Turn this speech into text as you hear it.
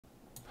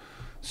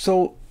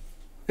So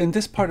in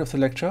this part of the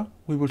lecture,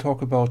 we will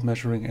talk about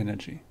measuring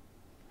energy.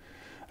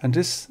 And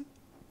this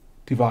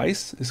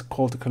device is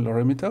called the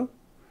calorimeter,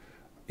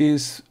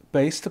 is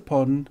based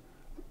upon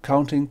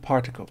counting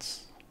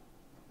particles.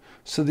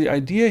 So the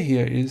idea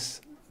here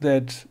is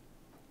that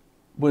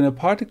when a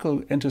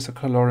particle enters a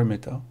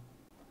calorimeter,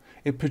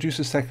 it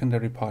produces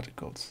secondary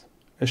particles.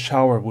 A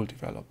shower will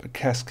develop, a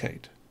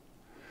cascade.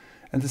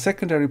 And the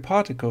secondary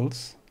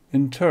particles,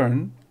 in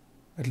turn,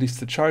 at least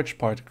the charged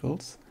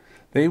particles,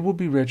 they will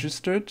be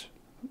registered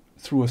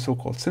through a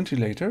so-called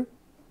scintillator,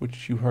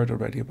 which you heard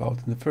already about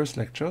in the first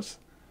lectures,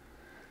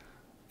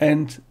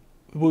 and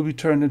will be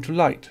turned into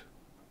light.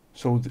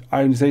 So the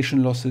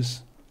ionization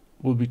losses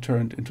will be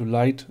turned into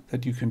light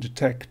that you can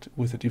detect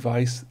with a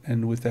device,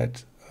 and with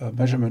that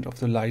measurement of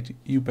the light,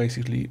 you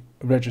basically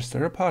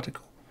register a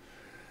particle.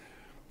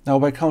 Now,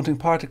 by counting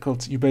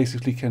particles, you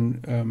basically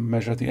can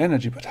measure the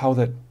energy, but how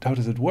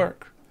does it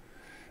work?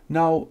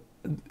 Now,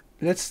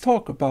 let's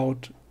talk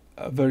about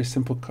a very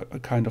simple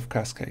kind of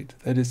cascade,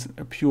 that is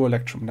a pure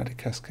electromagnetic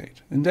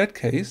cascade. In that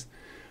case,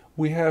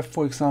 we have,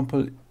 for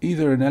example,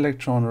 either an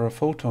electron or a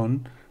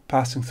photon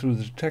passing through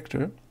the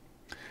detector,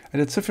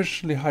 and at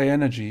sufficiently high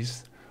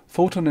energies,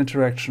 photon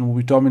interaction will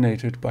be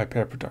dominated by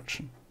pair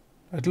production.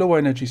 At low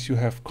energies, you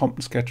have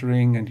Compton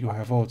scattering and you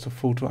have also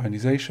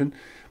photoionization,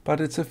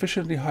 but at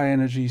sufficiently high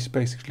energies,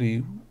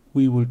 basically,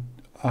 we will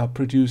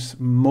produce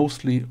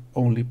mostly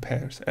only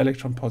pairs,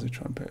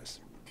 electron-positron pairs.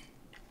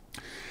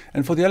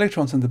 And for the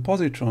electrons and the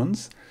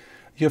positrons,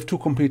 you have two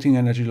competing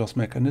energy loss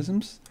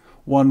mechanisms.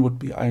 One would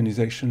be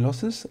ionization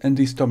losses, and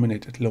these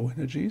dominate at low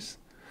energies.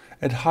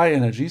 At high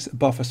energies,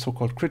 above a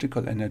so-called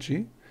critical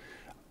energy,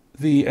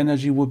 the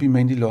energy will be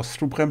mainly lost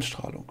through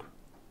Bremsstrahlung.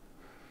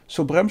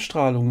 So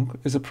Bremsstrahlung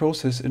is a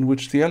process in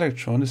which the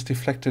electron is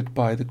deflected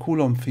by the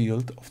Coulomb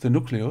field of the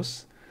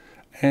nucleus,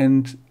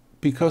 and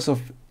because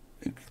of,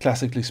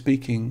 classically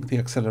speaking, the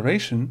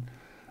acceleration,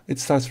 it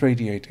starts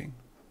radiating.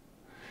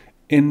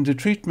 In the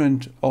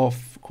treatment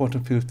of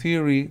quantum field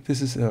theory,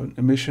 this is an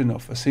emission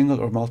of a single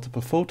or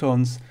multiple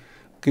photons,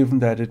 given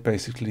that it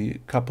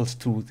basically couples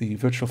to the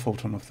virtual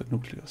photon of the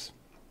nucleus.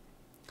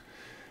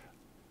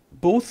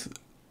 Both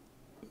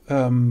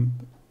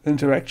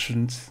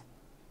interactions,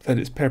 that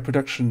is pair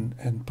production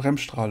and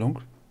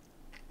Bremsstrahlung,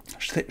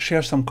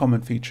 share some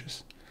common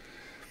features.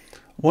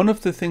 One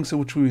of the things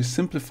which we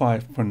simplify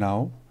for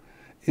now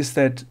is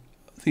that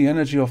the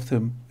energy of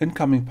the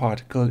incoming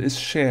particle is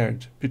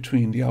shared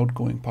between the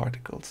outgoing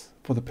particles.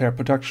 For the pair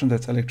production,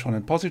 that's electron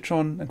and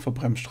positron, and for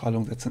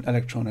Bremsstrahlung, that's an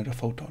electron and a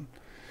photon.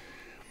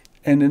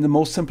 And in the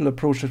most simple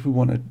approach that we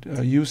want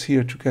to use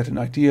here to get an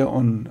idea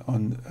on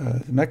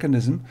the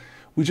mechanism,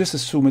 we just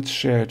assume it's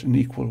shared in an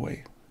equal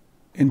way.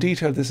 In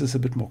detail, this is a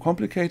bit more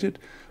complicated,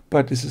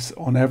 but this is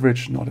on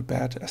average not a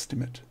bad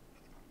estimate.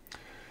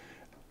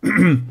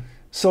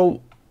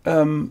 So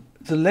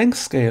the length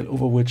scale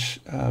over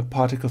which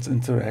particles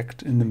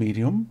interact in the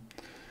medium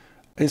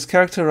is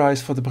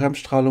characterized for the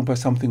Bremsstrahlung by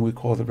something we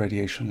call the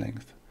radiation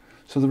length.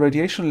 So the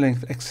radiation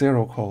length,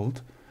 x0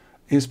 called,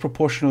 is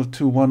proportional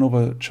to 1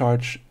 over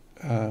charge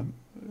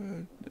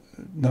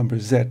number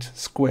z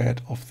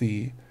squared of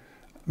the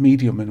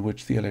medium in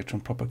which the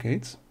electron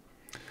propagates.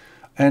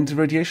 And the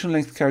radiation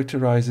length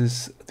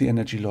characterizes the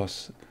energy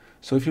loss.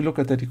 So if you look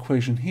at that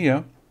equation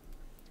here,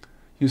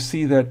 you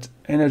see that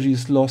energy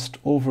is lost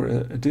over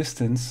a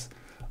distance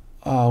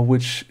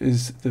which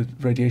is the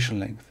radiation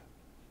length.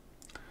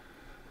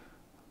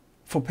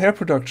 For pair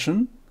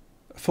production,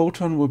 a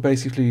photon will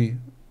basically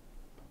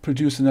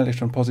produce an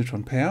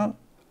electron-positron pair,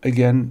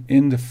 again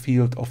in the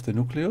field of the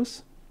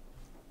nucleus.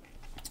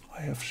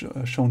 I have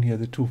shown here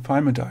the two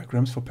Feynman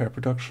diagrams for pair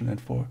production and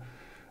for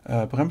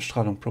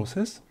Bremsstrahlung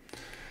process.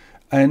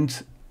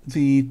 And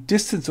the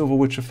distance over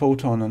which a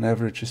photon on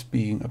average is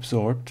being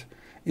absorbed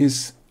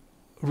is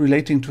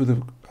relating to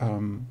the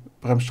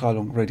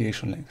Bremsstrahlung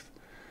radiation length.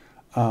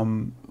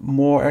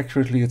 More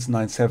accurately, it's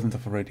 9/7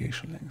 of a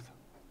radiation length.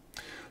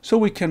 So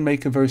we can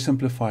make a very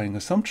simplifying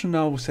assumption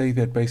now. We say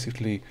that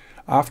basically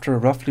after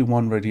roughly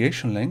 1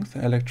 radiation length,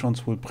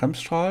 electrons will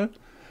Bremsstrahl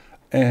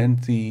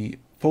and the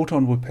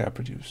photon will pair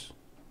produce.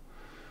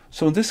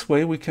 So in this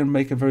way, we can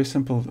make a very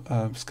simple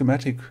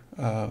schematic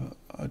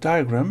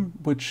diagram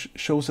which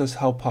shows us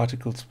how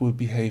particles will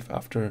behave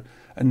after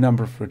a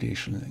number of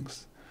radiation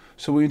lengths.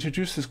 So we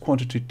introduce this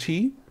quantity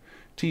t.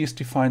 T is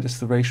defined as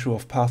the ratio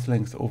of path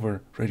length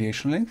over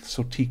radiation length.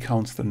 So t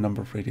counts the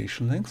number of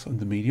radiation lengths on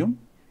the medium.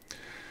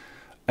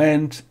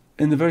 And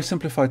in the very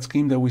simplified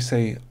scheme that we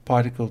say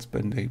particles,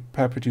 when they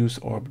pair produce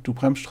or do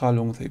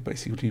Bremsstrahlung, they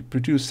basically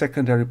produce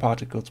secondary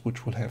particles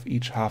which will have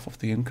each half of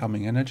the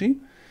incoming energy.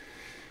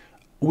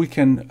 We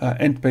can,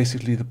 and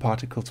basically the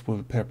particles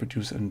will pair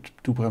produce and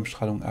do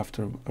Bremsstrahlung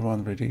after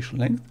around radiation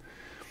length.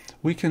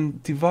 We can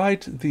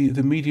divide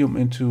the medium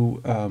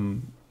into,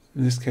 in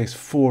this case,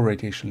 4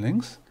 radiation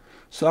lengths.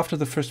 So after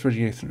the first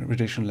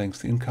radiation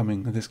length, the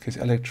incoming, in this case,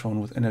 electron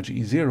with energy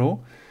E0,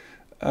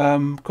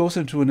 goes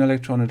into an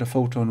electron and a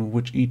photon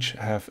which each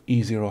have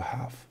E0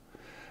 half.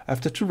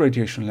 After 2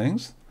 radiation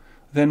lengths,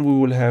 then we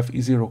will have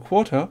E0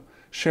 quarter,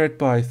 shared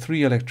by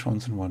 3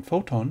 electrons and 1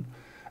 photon.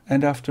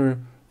 And after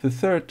the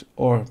third,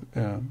 or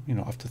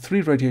after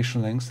 3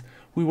 radiation lengths,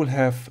 we will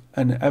have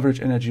an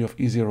average energy of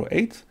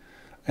E08,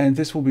 and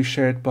this will be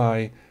shared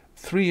by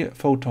 3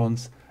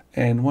 photons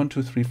and 1,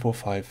 2, 3, 4,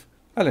 5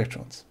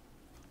 electrons.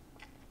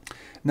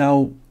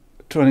 Now,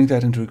 turning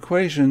that into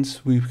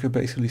equations, we can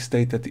basically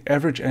state that the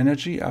average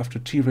energy after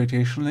T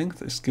radiation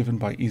length is given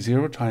by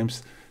E0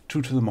 times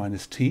 2 to the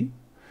minus T,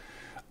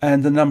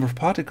 and the number of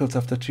particles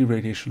after T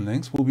radiation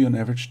length will be on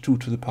average 2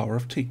 to the power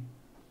of T.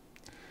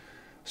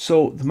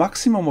 So the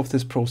maximum of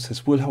this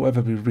process will,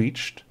 however, be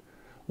reached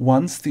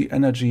once the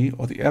energy,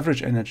 or the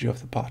average energy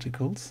of the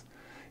particles,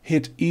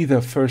 hit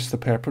either first the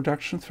pair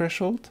production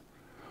threshold,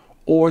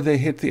 or they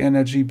hit the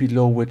energy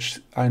below which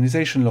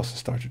ionization losses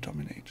start to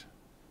dominate.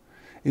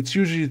 It's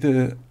usually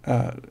the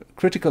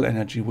critical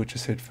energy which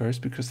is hit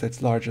first, because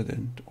that's larger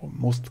than, or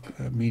most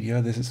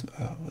media, this is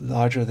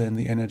larger than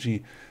the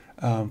energy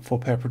for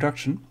pair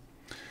production.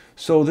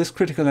 So this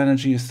critical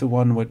energy is the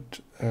one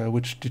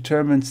which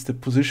determines the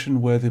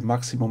position where the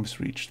maximum is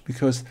reached,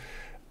 because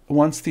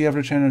once the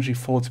average energy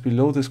falls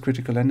below this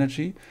critical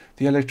energy,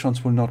 the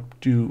electrons will not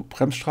do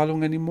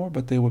Bremsstrahlung anymore,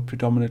 but they will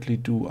predominantly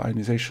do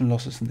ionization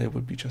losses, and they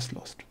will be just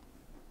lost.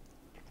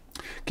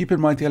 Keep in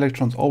mind, the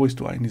electrons always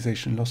do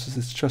ionization losses.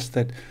 It's just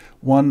that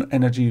one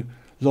energy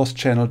loss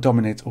channel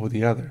dominates over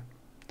the other.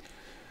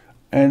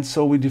 And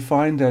so we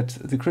define that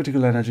the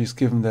critical energy is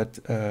given that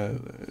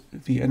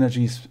the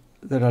energies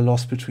that are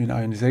lost between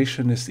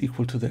ionization is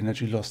equal to the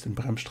energy lost in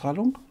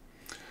Bremsstrahlung.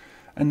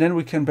 And then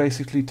we can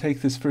basically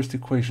take this first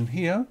equation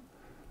here,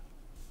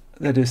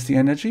 that is the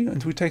energy,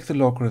 and we take the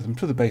logarithm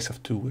to the base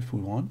of 2 if we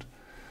want.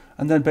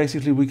 And then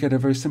basically we get a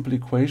very simple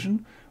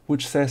equation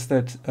which says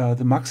that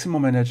the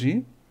maximum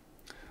energy,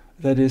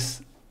 that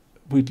is,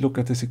 we'd look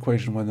at this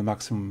equation when the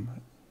maximum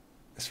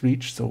is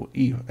reached, so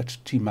E at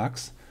T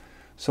max.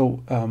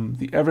 So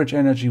the average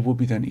energy will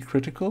be then E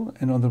critical,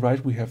 and on the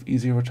right we have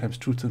E0 times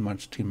 2 to the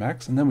minus T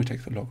max, and then we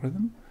take the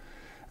logarithm.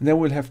 And then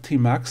we'll have T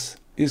max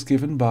is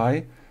given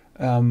by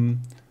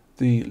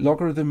the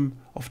logarithm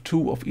of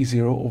 2 of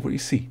E0 over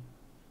EC.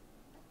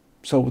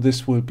 So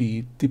this will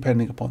be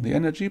depending upon the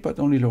energy, but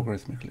only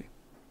logarithmically.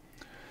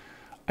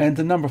 And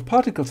the number of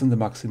particles in the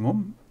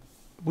maximum,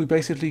 we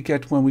basically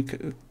get when we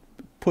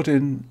put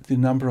in the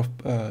number of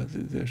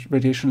the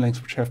radiation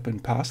lengths which have been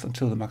passed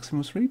until the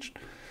maximum is reached.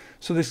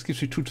 So this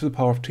gives you 2 to the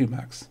power of T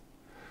max.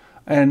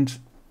 And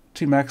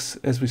T max,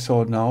 as we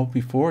saw now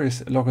before,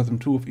 is logarithm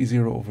 2 of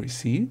E0 over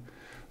EC.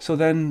 So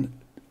then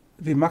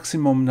the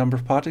maximum number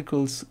of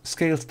particles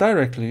scales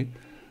directly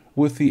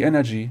with the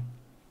energy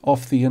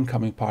of the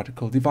incoming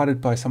particle divided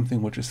by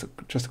something which is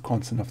just a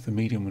constant of the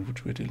medium in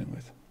which we're dealing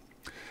with.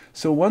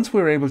 So once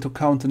we're able to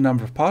count the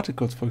number of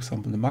particles, for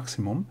example, the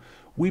maximum,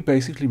 we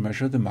basically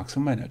measure the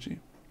maximum energy.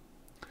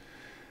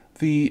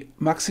 The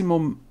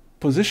maximum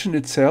position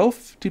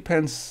itself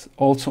depends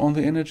also on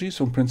the energy.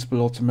 So in principle,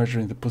 also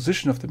measuring the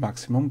position of the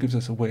maximum gives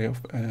us a way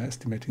of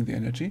estimating the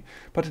energy,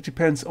 but it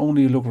depends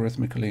only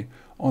logarithmically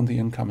on the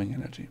incoming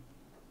energy.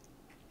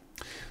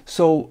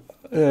 So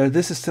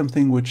this is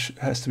something which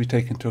has to be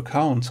taken into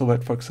account, so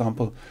that, for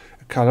example,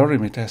 a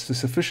calorimeter has to be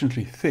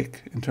sufficiently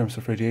thick in terms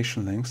of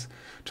radiation lengths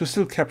to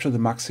still capture the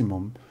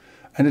maximum,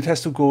 and it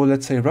has to go,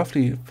 let's say,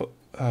 roughly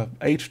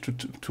 8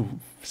 to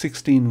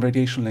 16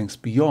 radiation lengths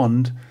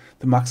beyond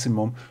the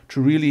maximum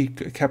to really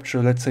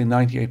capture, let's say,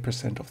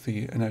 98% of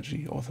the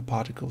energy or the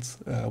particles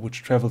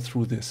which travel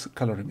through this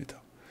calorimeter.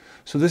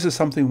 So this is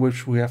something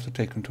which we have to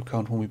take into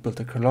account when we build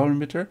a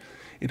calorimeter.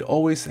 It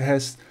always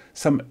has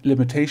some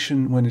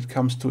limitation when it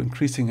comes to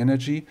increasing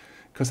energy,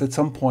 because at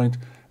some point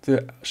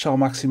the shower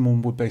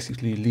maximum would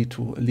basically lead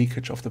to a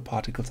leakage of the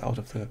particles out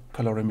of the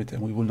calorimeter,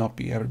 and we will not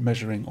be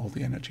measuring all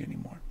the energy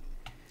anymore.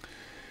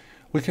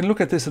 We can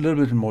look at this a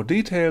little bit in more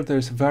detail.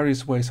 There's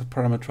various ways of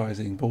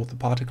parameterizing both the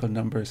particle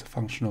number as a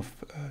function of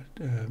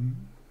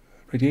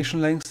radiation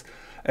lengths,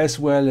 as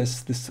well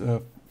as this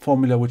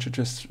formula which I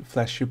just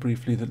flashed you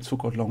briefly, the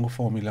so-called Longo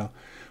formula,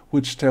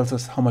 which tells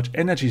us how much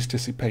energy is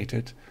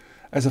dissipated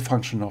as a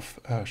function of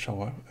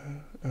shower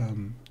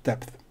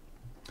depth.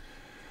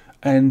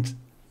 And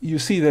you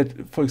see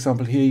that, for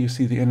example, here you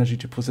see the energy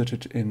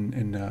deposited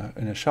in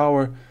a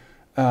shower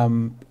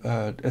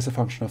as a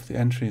function of the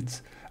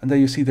entrance. And there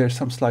you see there's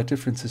some slight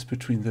differences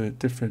between the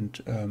different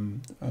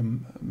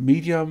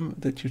medium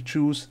that you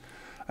choose.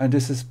 And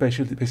this is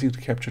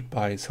basically captured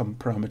by some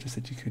parameters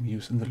that you can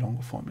use in the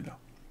Longo formula.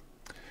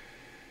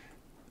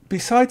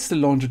 Besides the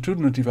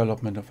longitudinal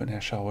development of an air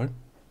shower,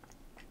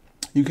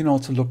 you can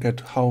also look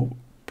at how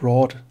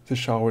broad the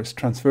shower is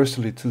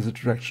transversally to the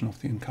direction of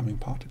the incoming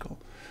particle.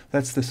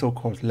 That's the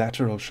so-called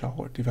lateral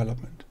shower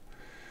development.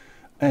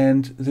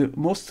 And the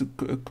most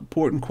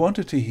important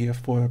quantity here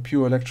for a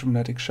pure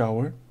electromagnetic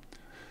shower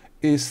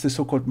is the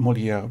so-called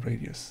Molière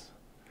radius.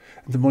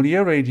 And the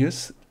Molière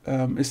radius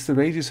is the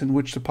radius in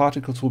which the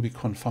particles will be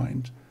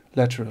confined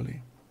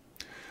laterally.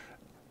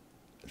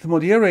 The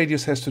Molière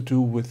radius has to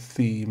do with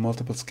the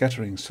multiple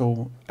scattering.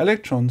 So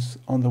electrons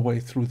on the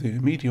way through the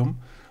medium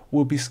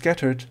will be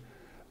scattered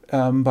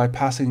by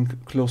passing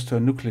close to a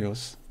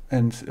nucleus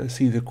and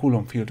see the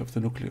Coulomb field of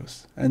the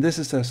nucleus. And this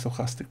is a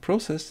stochastic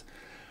process.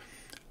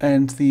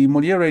 And the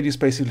Mollier radius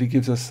basically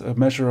gives us a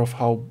measure of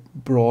how,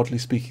 broadly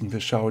speaking, the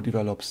shower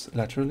develops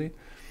laterally.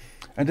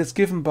 And it's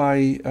given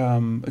by,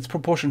 it's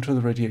proportional to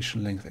the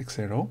radiation length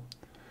x0.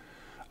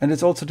 And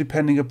it's also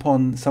depending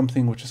upon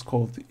something which is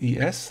called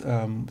ES.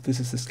 This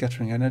is the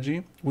scattering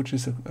energy, which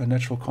is a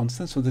natural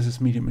constant. So this is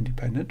medium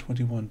independent,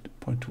 21.2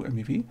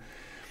 MeV.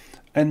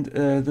 And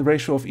the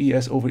ratio of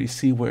ES over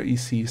EC, where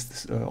EC is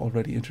this,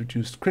 already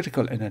introduced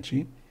critical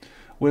energy,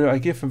 where I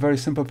give a very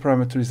simple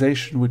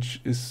parameterization,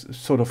 which is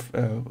sort of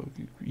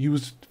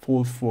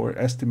useful for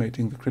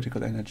estimating the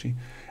critical energy.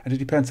 And it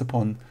depends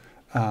upon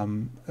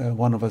 1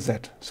 over Z,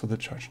 so the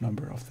charge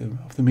number of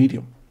the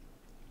medium.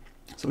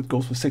 So it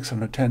goes with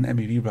 610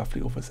 MeV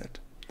roughly over Z.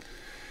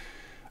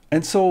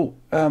 And so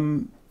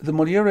the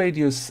Mollier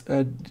radius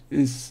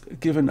is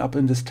given up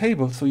in this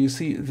table. So you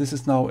see this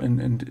is now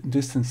in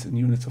distance in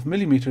units of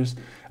millimeters.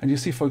 And you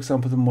see, for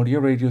example, the Mollier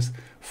radius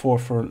for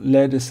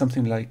lead is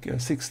something like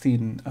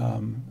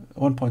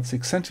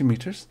 1.6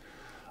 centimeters.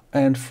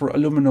 And for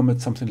aluminum,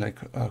 it's something like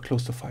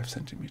close to 5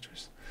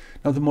 centimeters.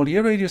 Now, the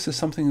Mollier radius is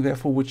something,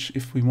 therefore, which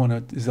if we want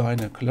to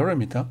design a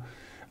calorimeter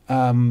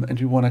and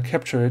we want to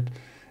capture it,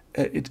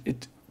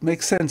 it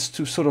makes sense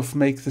to sort of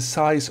make the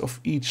size of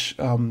each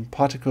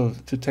particle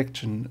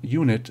detection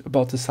unit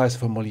about the size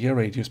of a Mollier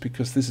radius,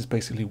 because this is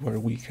basically where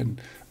we can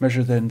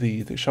measure then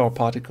the shower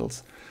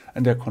particles,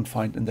 and they're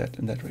confined in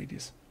that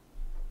radius.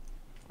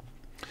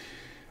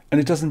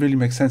 And it doesn't really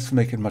make sense to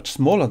make it much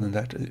smaller than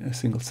that, a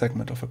single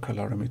segment of a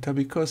calorimeter,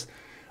 because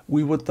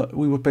we would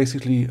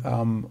basically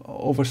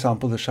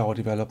oversample the shower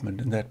development,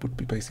 and that would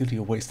be basically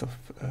a waste of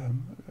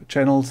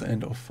channels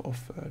and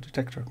of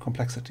detector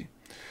complexity.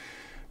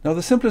 Now,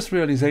 the simplest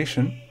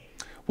realization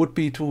would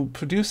be to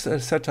produce a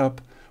setup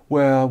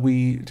where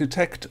we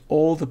detect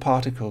all the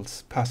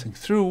particles passing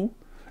through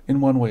in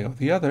one way or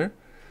the other,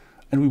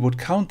 and we would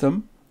count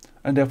them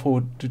and therefore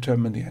would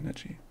determine the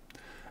energy.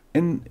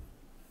 In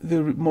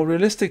the more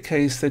realistic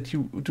case that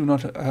you do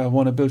not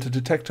want to build a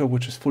detector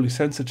which is fully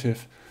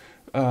sensitive,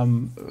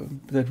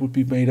 that would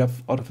be made up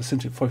out of,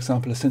 for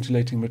example, a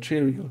scintillating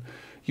material,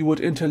 you would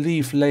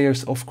interleave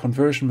layers of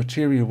conversion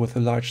material with a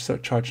large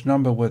charge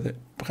number where the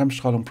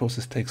Bremsstrahlung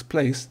process takes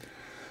place.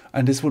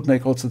 And this would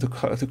make also the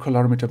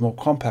calorimeter more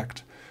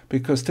compact,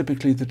 because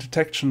typically the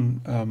detection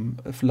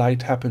of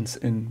light happens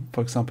in, for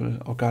example,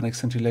 organic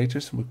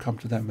scintillators. We'll come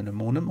to them in a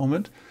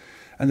moment.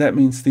 And that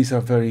means these are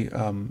very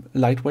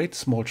lightweight,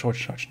 small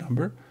charge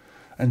number.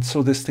 And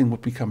so this thing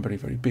would become very,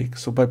 very big.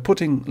 So by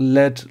putting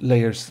lead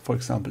layers, for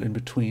example, in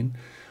between,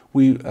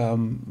 we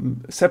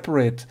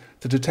separate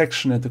the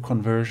detection and the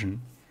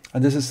conversion.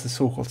 And this is the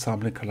so-called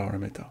sampling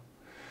calorimeter.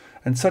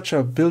 And such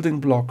a building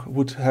block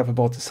would have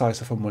about the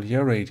size of a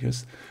Mollier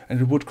radius, and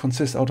it would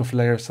consist out of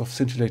layers of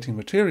scintillating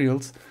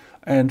materials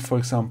and, for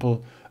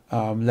example,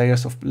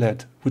 layers of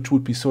lead, which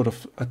would be sort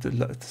of at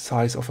the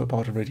size of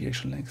about a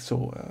radiation length,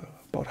 so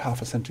about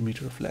 0.5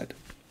 centimeter of lead.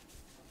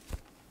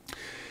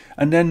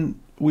 And then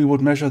we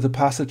would measure the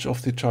passage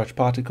of the charged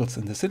particles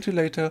in the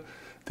scintillator.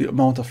 The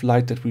amount of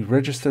light that we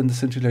register in the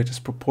scintillator is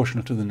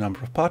proportional to the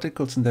number of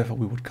particles, and therefore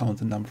we would count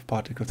the number of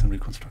particles and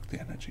reconstruct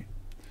the energy.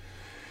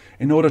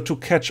 In order to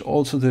catch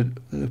also the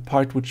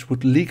part which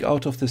would leak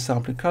out of the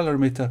sampling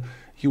calorimeter,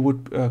 you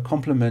would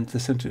complement the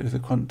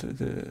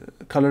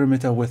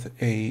calorimeter with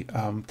a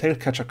tail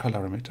catcher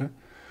calorimeter,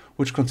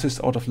 which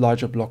consists out of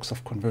larger blocks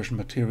of conversion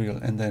material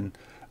and then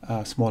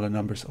smaller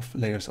numbers of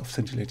layers of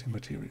scintillating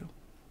material.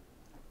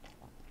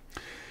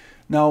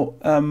 Now,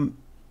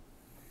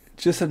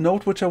 just a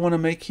note which I want to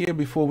make here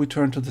before we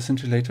turn to the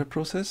scintillator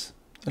process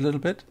a little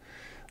bit.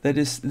 That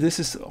is, this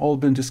has all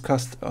been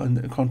discussed in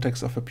the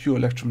context of a pure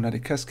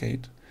electromagnetic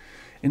cascade.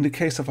 In the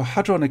case of a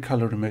hadronic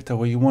calorimeter,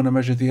 where you want to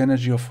measure the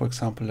energy of, for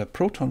example, a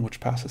proton which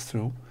passes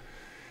through,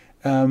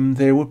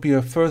 there would be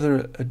a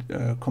further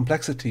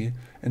complexity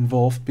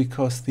involved,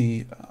 because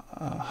the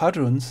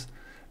hadrons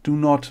do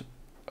not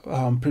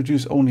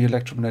produce only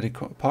electromagnetic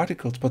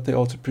particles, but they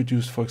also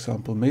produce, for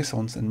example,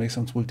 mesons, and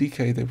mesons will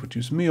decay, they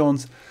produce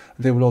muons,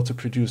 they will also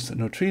produce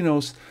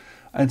neutrinos,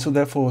 and so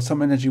therefore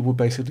some energy will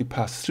basically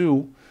pass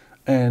through,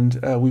 and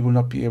we will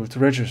not be able to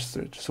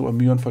register it. So a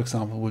muon, for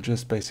example, will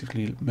just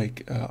basically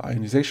make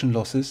ionization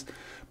losses,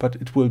 but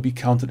it will be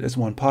counted as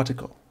one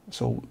particle.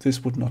 So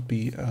this would not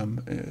be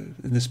in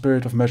the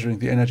spirit of measuring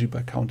the energy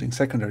by counting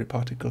secondary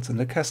particles in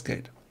the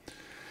cascade.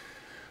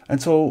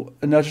 And so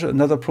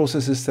another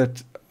process is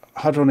that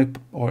hadronic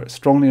or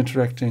strongly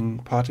interacting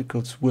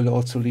particles will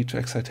also lead to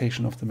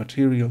excitation of the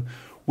material,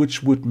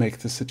 which would make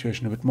the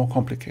situation a bit more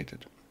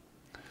complicated.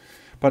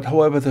 But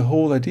however, the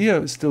whole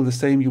idea is still the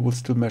same. You will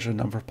still measure a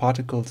number of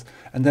particles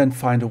and then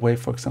find a way,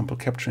 for example,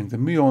 capturing the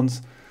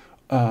muons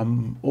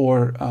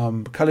or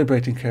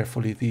calibrating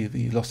carefully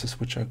the losses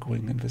which are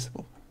going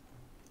invisible.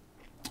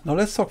 Now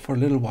let's talk for a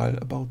little while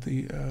about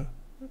the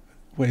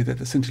way that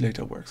the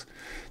scintillator works.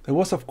 There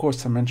was, of course,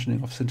 some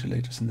mentioning of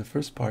scintillators in the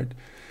first part,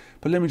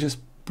 but let me just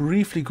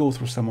briefly go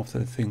through some of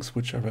the things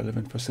which are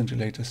relevant for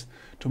scintillators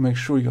to make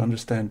sure you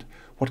understand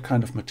what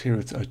kind of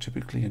materials are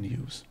typically in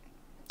use.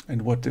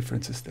 and what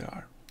differences there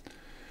are.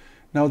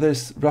 Now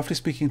there's, roughly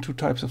speaking, two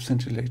types of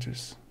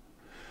scintillators.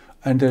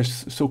 And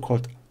there's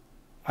so-called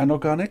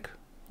inorganic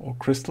or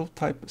crystal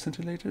type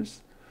scintillators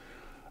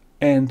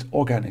and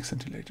organic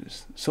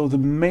scintillators. So the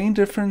main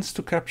difference,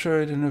 to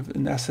capture it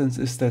in essence,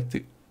 is that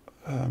the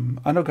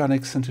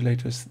inorganic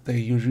scintillators, they are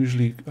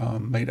usually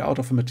made out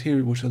of a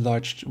material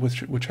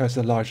which has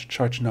a large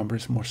charge number,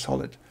 is more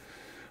solid,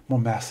 more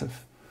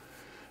massive.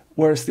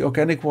 Whereas the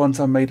organic ones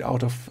are made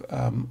out of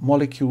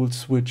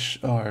molecules which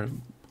are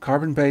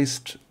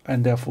carbon-based,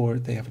 and therefore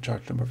they have a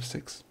charge number of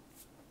 6.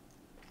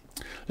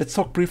 Let's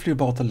talk briefly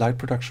about the light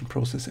production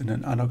process in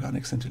an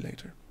inorganic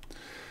scintillator.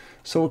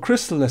 So a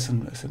crystal, as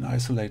an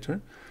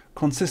isolator,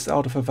 consists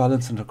out of a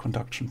valence and a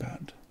conduction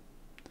band.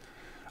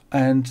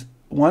 And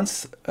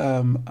once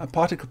a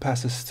particle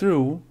passes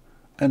through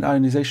and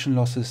ionization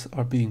losses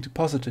are being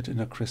deposited in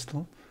a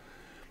crystal,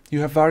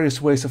 you have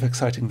various ways of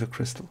exciting the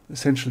crystal.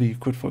 Essentially, you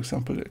could, for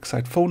example,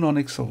 excite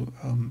phononics, so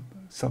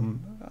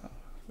some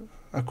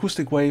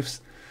acoustic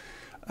waves,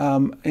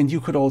 and you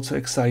could also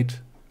excite,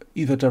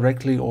 either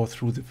directly or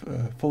through the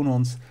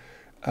phonons,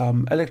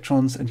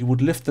 electrons, and you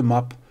would lift them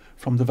up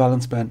from the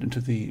valence band into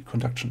the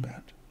conduction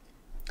band.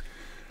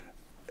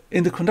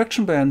 In the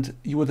conduction band,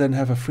 you would then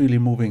have a freely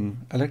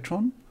moving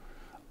electron,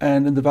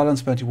 and in the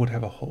valence band you would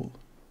have a hole.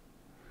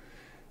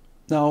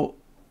 Now,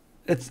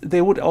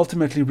 they would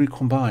ultimately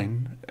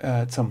recombine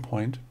at some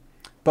point,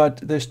 but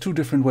there's two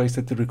different ways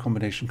that the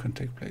recombination can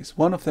take place.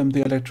 One of them,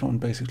 the electron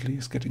basically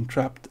is getting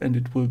trapped and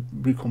it will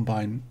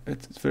recombine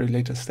at a very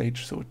later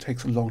stage, so it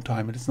takes a long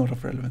time and it's not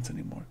of relevance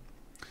anymore.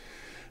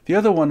 The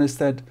other one is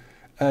that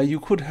you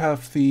could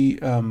have the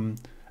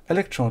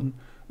electron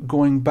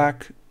going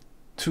back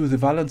to the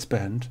valence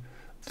band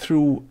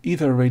through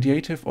either a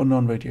radiative or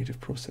non-radiative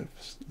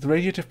process. The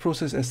radiative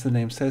process, as the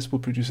name says, will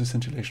produce a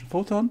scintillation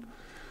photon,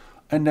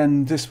 and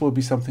then this will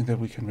be something that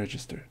we can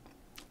register.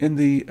 In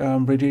the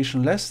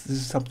radiation-less, this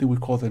is something we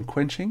call then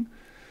quenching.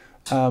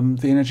 The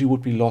energy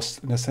would be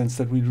lost in the sense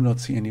that we do not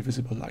see any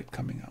visible light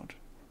coming out.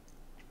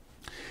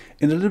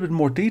 In a little bit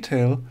more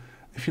detail,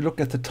 if you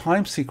look at the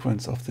time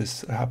sequence of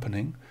this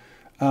happening,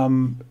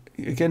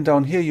 again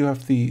down here you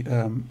have the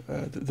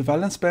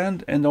valence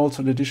band, and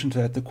also in addition to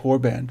that the core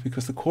band,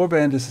 because the core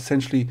band is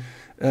essentially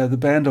the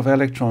band of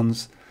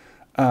electrons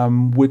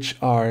which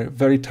are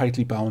very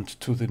tightly bound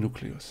to the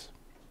nucleus.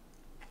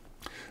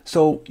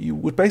 So you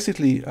would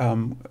basically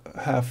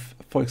have,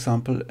 for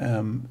example,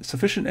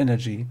 sufficient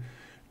energy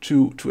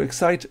to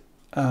excite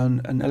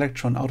an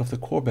electron out of the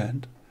core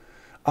band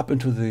up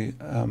into the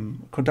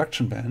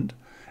conduction band,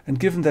 and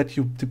given that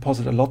you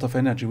deposit a lot of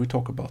energy, we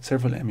talk about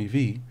several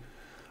MeV,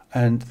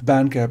 and the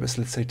band gap is,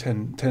 let's say,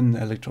 10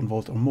 electron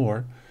volt or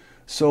more.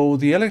 So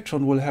the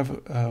electron will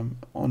have,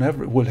 on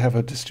average, will have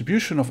a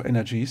distribution of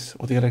energies,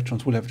 or the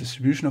electrons will have a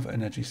distribution of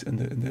energies in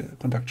the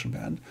conduction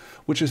band,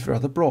 which is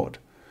rather broad.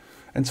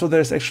 And so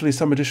there's actually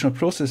some additional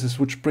processes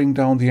which bring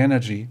down the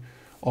energy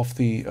of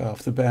the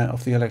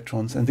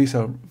electrons, and these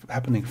are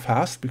happening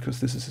fast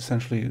because this is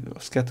essentially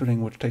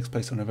scattering which takes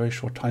place on a very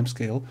short time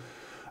scale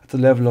at the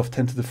level of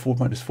 10 to the 4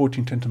 minus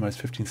 14, 10 to minus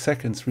 15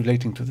 seconds,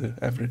 relating to the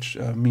average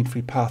mean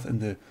free path in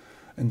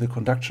the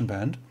conduction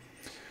band.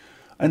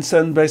 And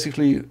then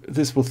basically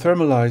this will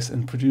thermalize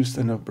and produce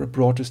then a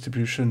broad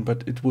distribution,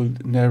 but it will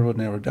narrow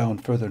down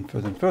further and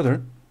further and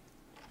further.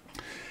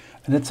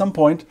 And at some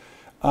point,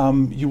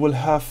 you will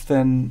have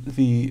then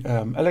the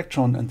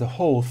electron and the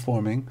hole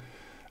forming,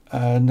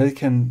 and they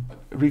can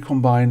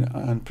recombine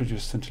and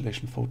produce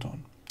scintillation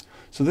photon.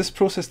 So this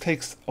process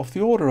takes of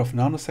the order of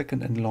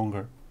nanosecond and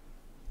longer.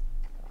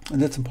 And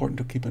that's important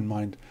to keep in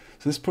mind.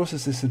 So this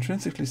process is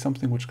intrinsically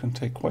something which can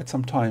take quite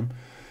some time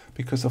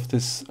because of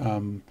this,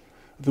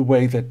 the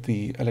way that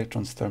the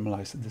electrons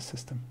thermalize in the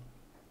system.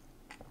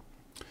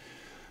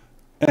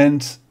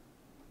 And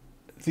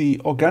the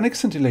organic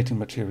scintillating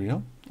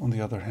material, on the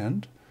other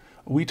hand,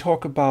 we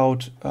talk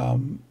about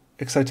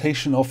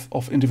excitation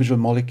of individual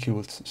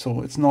molecules.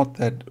 So it's not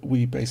that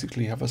we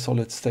basically have a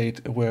solid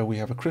state where we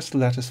have a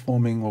crystal lattice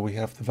forming, where we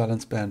have the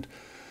valence band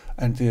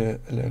and the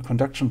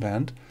conduction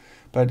band.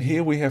 But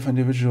here we have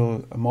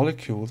individual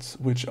molecules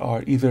which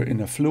are either in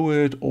a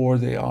fluid or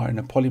they are in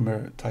a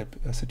polymer type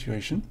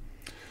situation.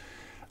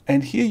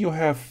 And here you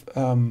have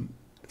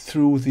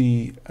through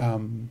the,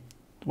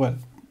 well,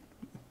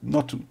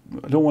 I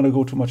don't want to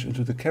go too much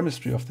into the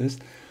chemistry of this,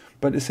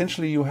 but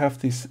essentially you have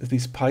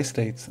these pi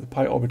states, the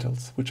pi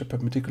orbitals, which are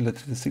perpendicular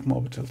to the sigma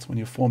orbitals when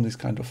you form these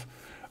kind of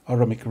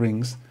aromatic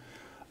rings.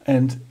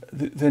 And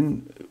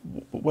then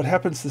what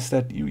happens is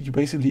that you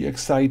basically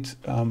excite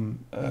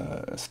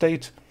a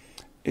state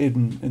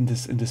in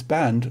this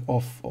band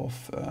of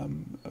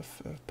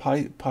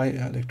pi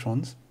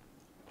electrons.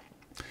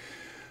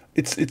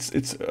 It's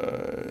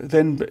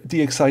then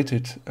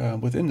de-excited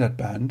within that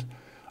band,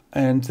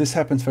 and this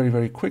happens very,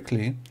 very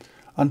quickly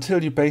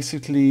until you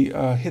basically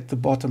hit the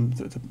bottom,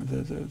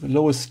 the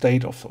lowest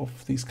state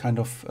of these kind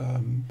of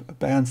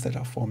bands that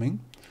are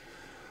forming.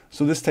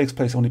 So this takes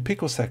place only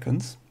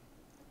picoseconds,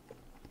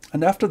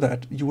 and after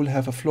that you will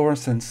have a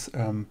fluorescence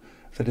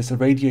that is a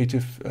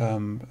radiative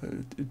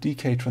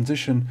decay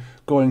transition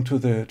going to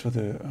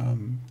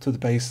the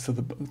base, to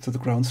the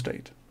ground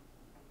state.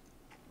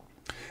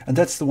 And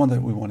that's the one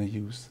that we want to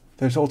use.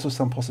 There's also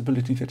some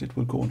possibility that it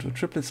will go into a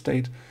triplet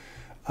state,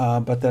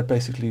 but that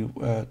basically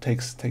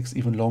takes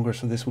even longer.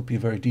 So this would be a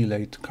very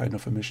delayed kind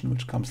of emission,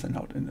 which comes then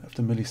out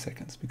after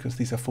milliseconds, because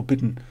these are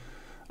forbidden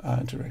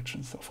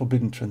interactions, or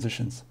forbidden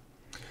transitions.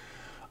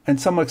 And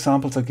some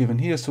examples are given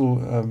here. So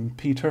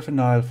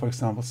P-terphenyl, for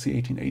example,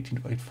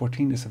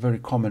 C1818-814 is a very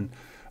common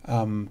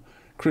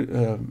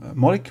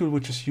molecule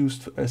which is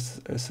used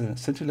as a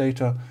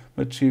scintillator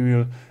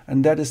material,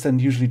 and that is then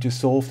usually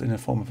dissolved in the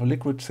form of a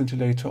liquid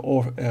scintillator,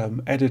 or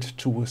added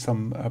to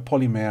some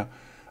polymer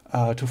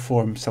to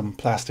form some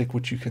plastic,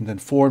 which you can then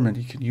form, and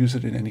you can use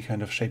it in any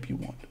kind of shape you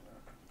want.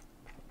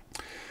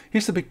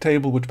 Here's a big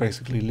table which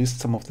basically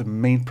lists some of the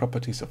main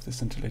properties of the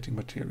scintillating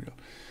material.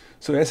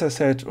 So as I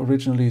said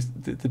originally,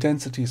 the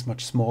density is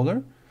much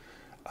smaller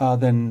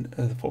than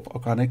for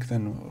organic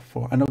than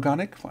for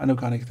anorganic. For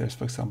anorganic, there's,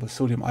 for example,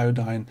 sodium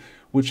iodine,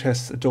 which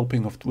has a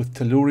doping with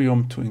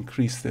tellurium to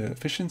increase the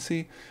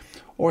efficiency,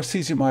 or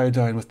cesium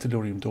iodine with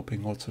tellurium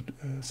doping, also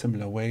a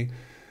similar way.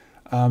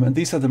 And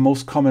these are the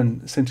most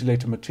common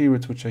scintillator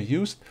materials which are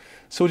used.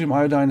 Sodium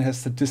iodine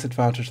has the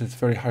disadvantage that it's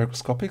very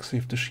hygroscopic, so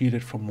you have to shield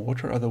it from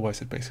water, otherwise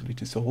it basically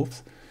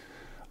dissolves.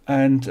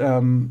 And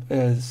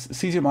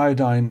cesium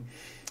iodine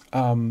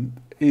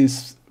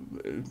is,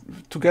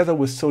 together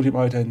with sodium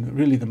iodine,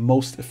 really the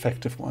most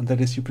effective one.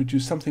 That is, you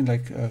produce something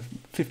like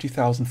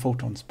 50,000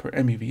 photons per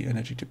MeV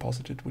energy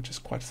deposited, which is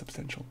quite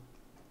substantial.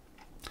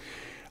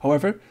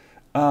 However,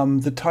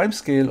 the time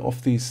scale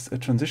of these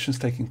transitions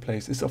taking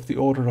place is of the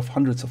order of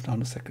hundreds of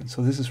nanoseconds,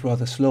 so this is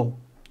rather slow.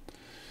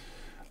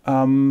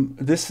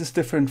 This is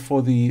different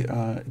for the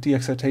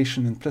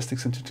de-excitation in plastic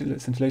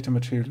scintillator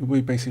material.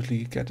 We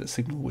basically get a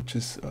signal which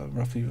is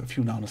roughly a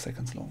few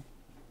nanoseconds long.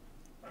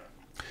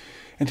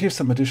 And here's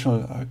some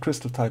additional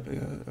crystal type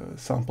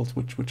samples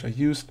which are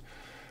used,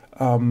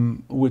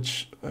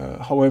 which,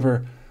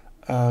 however,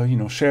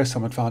 share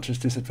some advantages,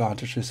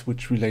 disadvantages,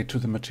 which relate to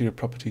the material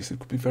properties. It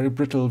could be very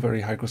brittle,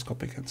 very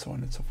hygroscopic, and so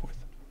on and so forth.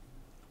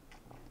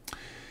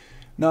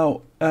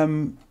 Now,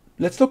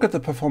 let's look at the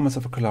performance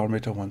of a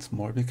calorimeter once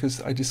more,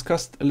 because I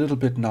discussed a little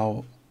bit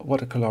now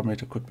what a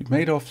calorimeter could be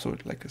made of, so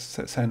like a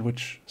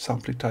sandwich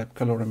sampling type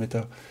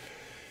calorimeter.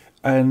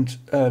 And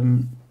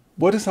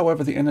what is,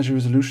 however, the energy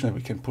resolution that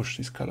we can push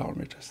these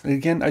calorimeters? And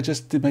again, I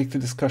just did make the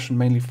discussion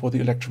mainly for the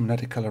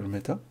electromagnetic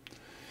calorimeter.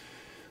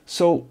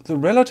 So the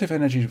relative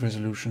energy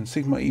resolution,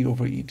 sigma E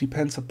over E,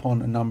 depends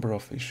upon a number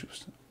of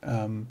issues.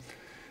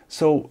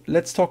 So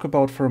let's talk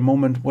about for a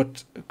moment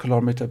what a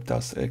calorimeter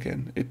does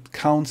again. It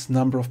counts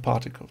number of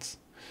particles.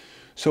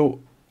 So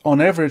on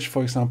average,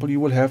 for example, you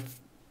will have,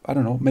 I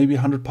don't know, maybe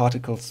 100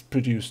 particles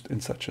produced in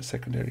such a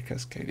secondary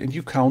cascade, and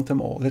you count them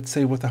all, let's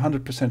say with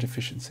 100%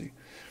 efficiency.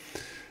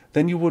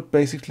 Then you would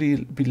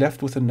basically be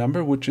left with a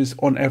number which is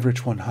on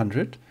average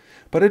 100,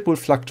 but it will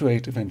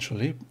fluctuate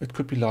eventually. It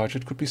could be larger,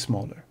 it could be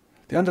smaller.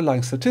 The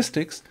underlying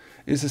statistics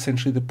is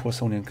essentially the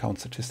Poissonian count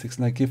statistics,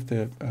 and I give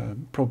the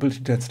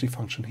probability density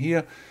function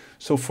here.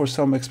 So for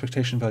some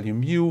expectation value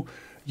mu,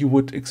 you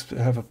would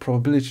have a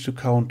probability to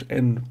count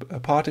n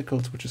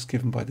particles, which is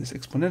given by this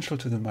exponential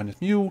to the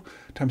minus mu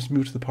times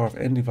mu to the power of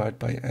n divided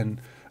by n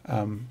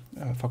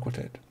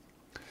facultate.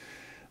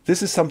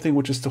 This is something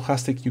which is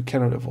stochastic, you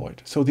cannot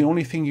avoid. So the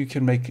only thing you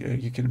can make,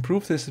 you can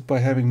improve this is by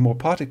having more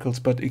particles,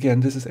 but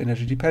again, this is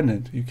energy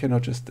dependent. You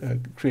cannot just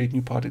create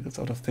new particles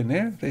out of thin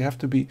air. They have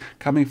to be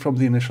coming from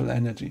the initial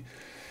energy.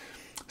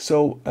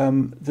 So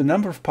the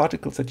number of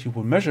particles that you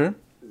will measure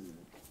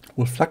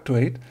will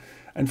fluctuate,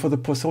 and for the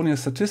Poissonian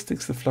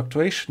statistics, the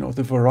fluctuation or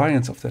the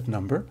variance of that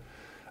number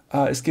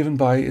is given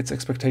by its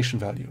expectation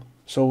value.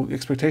 So the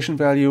expectation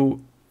value,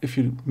 if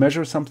you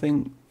measure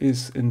something,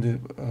 is in the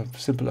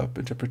simple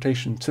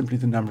interpretation simply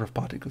the number of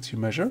particles you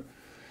measure.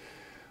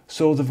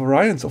 So the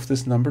variance of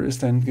this number is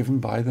then given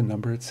by the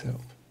number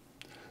itself.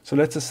 So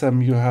let's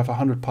assume you have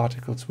 100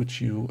 particles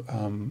which you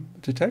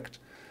detect.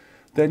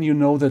 Then you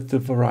know that the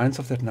variance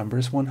of that number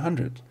is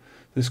 100.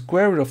 The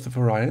square root of the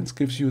variance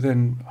gives you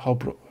then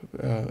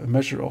a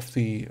measure of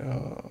the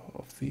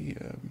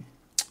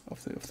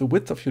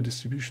width of your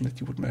distribution that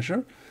you would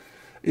measure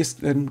is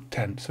then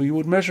 10. So you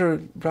would measure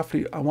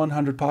roughly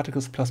 100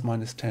 particles plus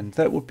minus 10.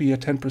 That would be a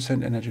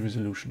 10% energy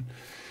resolution.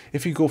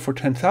 If you go for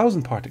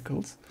 10,000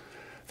 particles,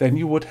 then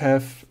you would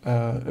have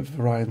a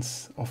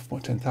variance of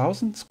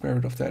 10,000. Square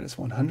root of that is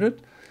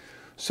 100.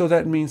 So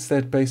that means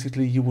that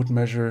basically you would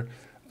measure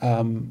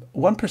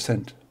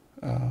 1%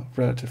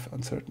 relative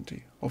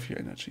uncertainty of your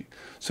energy.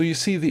 So you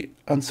see the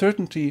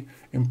uncertainty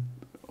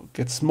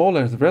gets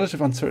smaller, the relative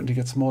uncertainty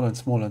gets smaller and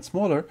smaller and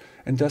smaller,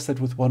 and does that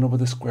with 1 over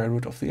the square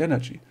root of the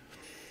energy.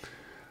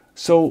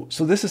 So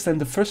this is then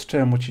the first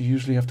term which you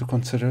usually have to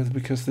consider,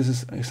 because this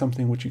is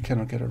something which you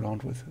cannot get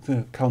around with,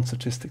 the count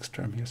statistics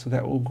term here. So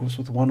that all goes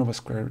with 1 over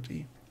square root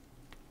E.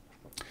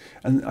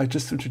 And I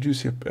just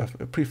introduce here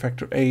a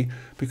prefactor A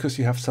because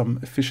you have some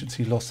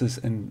efficiency losses,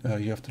 and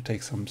you have to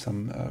take some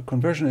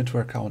conversion into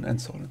account,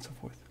 and so on and so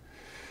forth.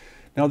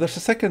 Now there's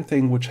a second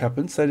thing which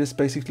happens, that is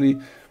basically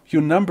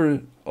your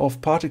number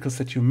of particles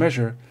that you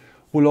measure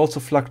will also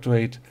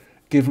fluctuate,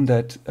 given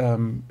that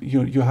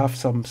you have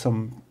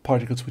some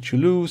particles which you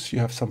lose, you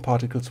have some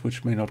particles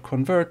which may not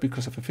convert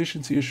because of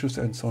efficiency issues,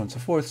 and so on and so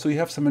forth. So you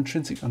have some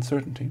intrinsic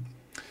uncertainty,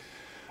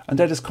 and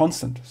that is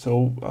constant.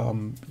 So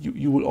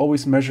you will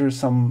always measure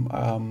some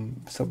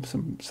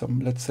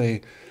let's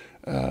say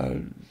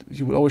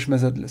you will always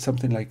measure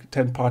something like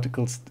 10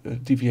 particles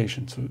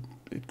deviation. So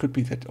it could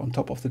be that on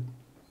top of the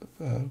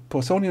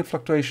Poissonian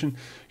fluctuation,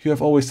 you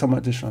have always some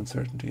additional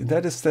uncertainty. And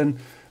that is then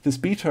this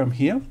B term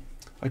here.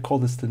 I call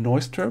this the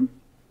noise term.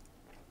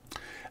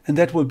 And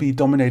that will be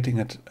dominating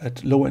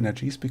at low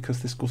energies,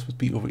 because this goes with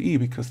B over E,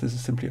 because this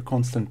is simply a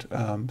constant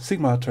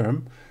sigma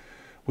term,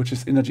 which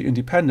is energy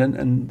independent,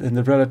 and then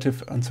the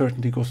relative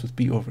uncertainty goes with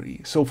B over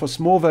E. So for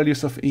small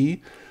values of E,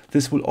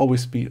 this will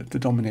always be the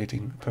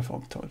dominating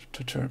performance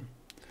term.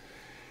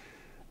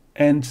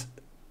 And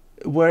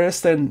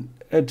whereas then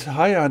at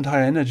higher and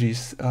higher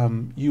energies,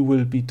 you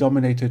will be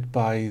dominated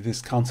by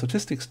this count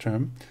statistics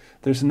term.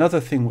 There's another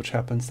thing which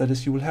happens, that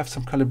is you will have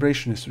some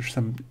calibration issues,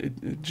 some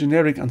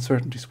generic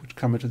uncertainties which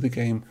come into the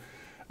game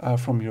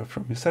from your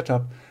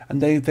setup,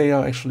 and they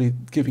are actually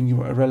giving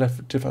you a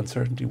relative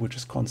uncertainty which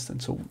is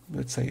constant. So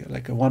let's say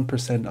like a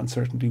 1%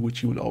 uncertainty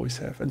which you will always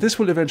have, and this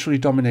will eventually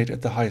dominate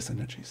at the highest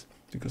energies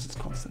because it's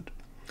constant.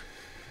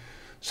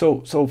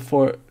 So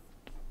for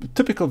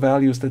typical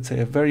values, let's say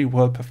a very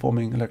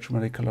well-performing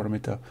electromagnetic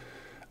calorimeter,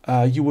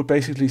 you would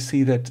basically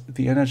see that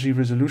the energy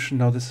resolution,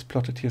 now this is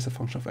plotted here as a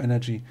function of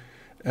energy,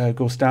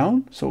 goes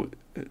down. So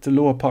the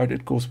lower part,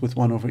 it goes with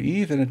 1 over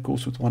E, then it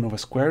goes with 1 over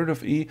square root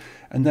of E,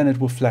 and then it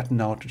will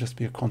flatten out to just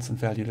be a constant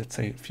value, let's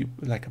say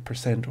like a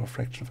percent or a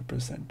fraction of a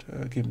percent,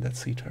 given that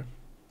C term.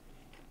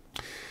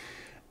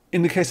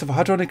 In the case of a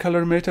hadronic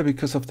calorimeter,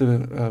 because of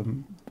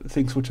the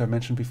things which I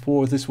mentioned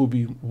before, this will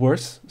be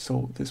worse,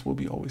 so this will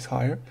be always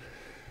higher.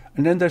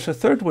 And then there's a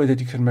third way that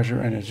you can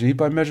measure energy,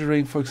 by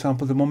measuring, for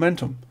example, the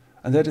momentum.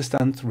 And that is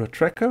done through a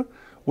tracker,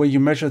 where you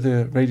measure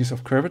the radius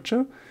of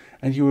curvature,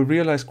 and you will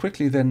realize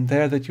quickly then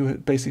there that you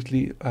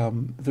basically,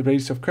 the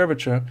radius of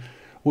curvature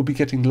will be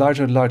getting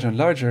larger and larger and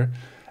larger,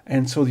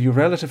 and so your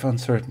relative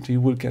uncertainty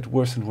will get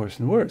worse and worse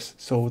and worse.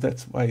 So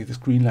that's why this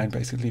green line,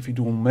 basically, if you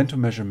do a momentum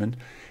measurement,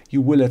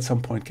 you will at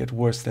some point get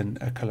worse than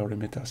a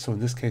calorimeter. So in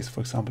this case, for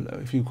example,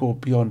 if you go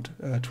beyond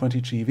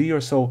 20 GeV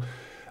or so,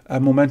 a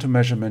momentum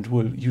measurement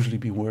will usually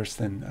be worse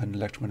than an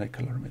electromagnetic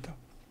calorimeter.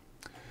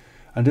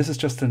 And this is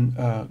just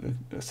a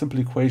simple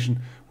equation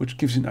which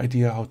gives you an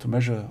idea how to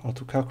measure, how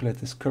to calculate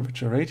this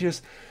curvature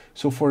radius.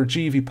 So for a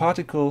GeV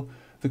particle,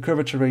 the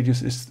curvature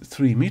radius is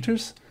 3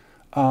 meters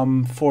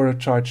for a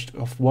charge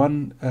of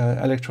 1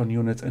 electron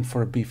unit, and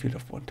for a B field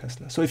of 1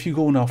 Tesla. So if you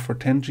go now for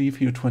 10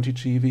 GeV or 20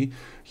 GeV,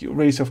 your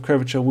radius of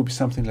curvature will be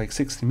something like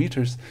 60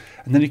 meters.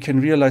 And then you can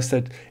realize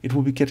that it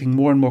will be getting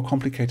more and more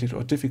complicated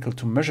or difficult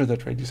to measure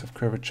that radius of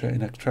curvature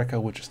in a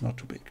tracker which is not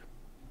too big.